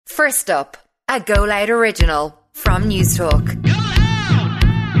First up, a Go Loud original from News Talk.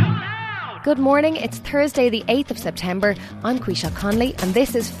 Good morning, it's Thursday the 8th of September. I'm Quisha Conley and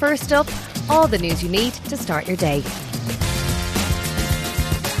this is First Up, all the news you need to start your day.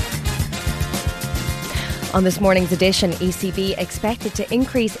 On this morning's edition, ECB expected to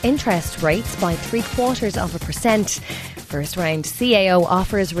increase interest rates by 0.75%. First round CAO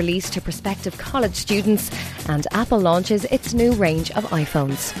offers released to prospective college students, and Apple launches its new range of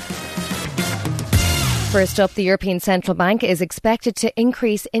iPhones. First up, the European Central Bank is expected to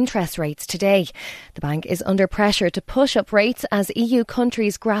increase interest rates today. The bank is under pressure to push up rates as EU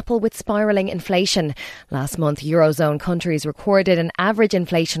countries grapple with spiralling inflation. Last month, Eurozone countries recorded an average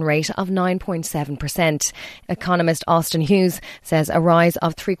inflation rate of 9.7%. Economist Austin Hughes says a rise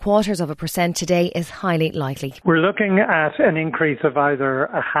of 0.75% today is highly likely. We're looking at an increase of either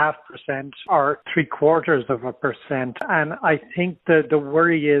 0.5% or 0.75%. And I think that the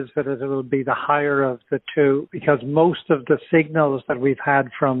worry is that it will be the higher of the two, because most of the signals that we've had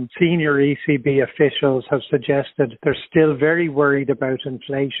from senior ECB officials have suggested they're still very worried about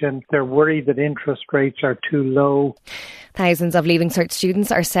inflation. They're worried that interest rates are too low. Thousands of Leaving Cert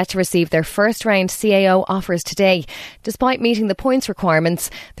students are set to receive their first round CAO offers today. Despite meeting the points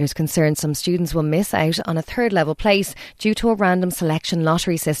requirements, there's concern some students will miss out on a third level place due to a random selection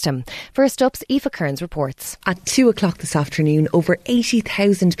lottery system. First up's Aoife Kearns reports. At 2 o'clock this afternoon, over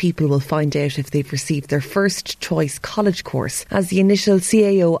 80,000 people will find out if they've received their first choice college course as the initial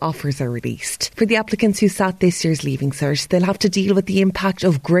CAO offers are released. For the applicants who sat this year's Leaving Cert, they'll have to deal with the impact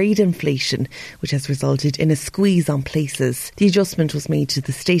of grade inflation, which has resulted in a squeeze on places. The adjustment was made to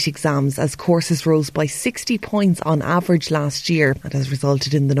the state exams as courses rose by 60 points on average last year and has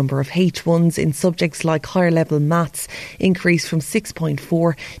resulted in the number of H1s in subjects like higher level maths increased from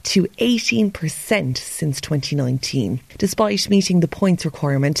 6.4 to 18% since 2019. Despite meeting the points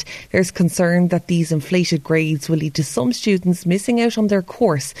requirement, there's concern that these inflated grades will lead to some students missing out on their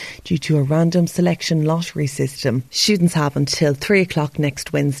course due to a random selection lottery system. Students have until 3 o'clock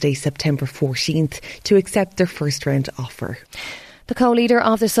next Wednesday, September 14th, to accept their first round offer. The co-leader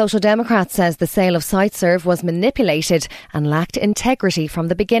of the Social Democrats says the sale of Siteserv was manipulated and lacked integrity from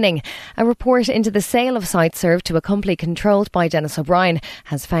the beginning. A report into the sale of Siteserv to a company controlled by Denis O'Brien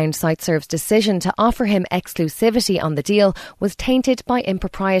has found Siteserv's decision to offer him exclusivity on the deal was tainted by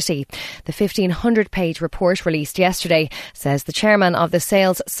impropriety. The 1,500-page report released yesterday says the chairman of the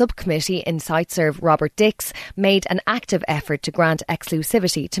sales subcommittee in Siteserv, Robert Dix, made an active effort to grant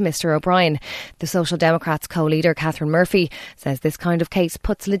exclusivity to Mr O'Brien. The Social Democrats co-leader, Catherine Murphy, says this kind of case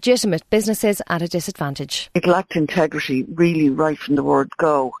puts legitimate businesses at a disadvantage. It lacked integrity really right from the word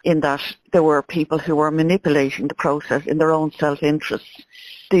go, in that there were people who were manipulating the process in their own self-interest.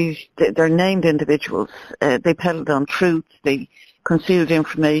 They're named individuals. They peddled on truth. They concealed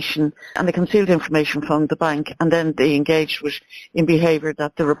information, and they concealed information from the bank, and then they engaged in behaviour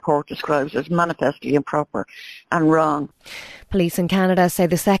that the report describes as manifestly improper and wrong. Police in Canada say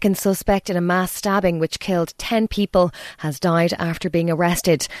the second suspect in a mass stabbing which killed 10 people has died after being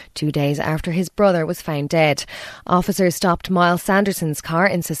arrested 2 days after his brother was found dead. Officers stopped Miles Sanderson's car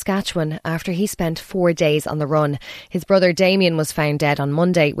in Saskatchewan after he spent 4 days on the run. His brother Damien was found dead on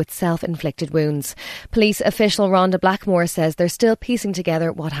Monday with self-inflicted wounds. Police official Rhonda Blackmore says they're still piecing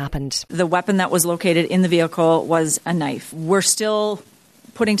together what happened. The weapon that was located in the vehicle was a knife. We're still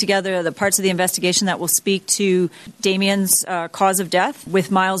putting together the parts of the investigation that will speak to Damien's cause of death, with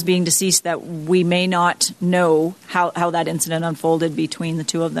Miles being deceased, that we may not know how that incident unfolded between the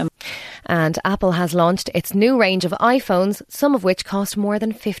two of them. And Apple has launched its new range of iPhones, some of which cost more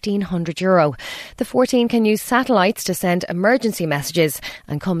than €1,500. The 14 can use satellites to send emergency messages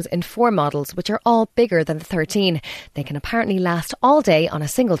and comes in 4 models, which are all bigger than the 13. They can apparently last all day on a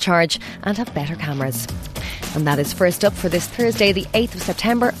single charge and have better cameras. And that is First Up for this Thursday, the 8th of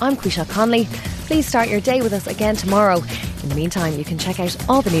September. I'm Quisha Conley. Please start your day with us again tomorrow. In the meantime, you can check out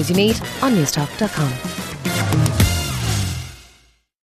all the news you need on newstalk.com.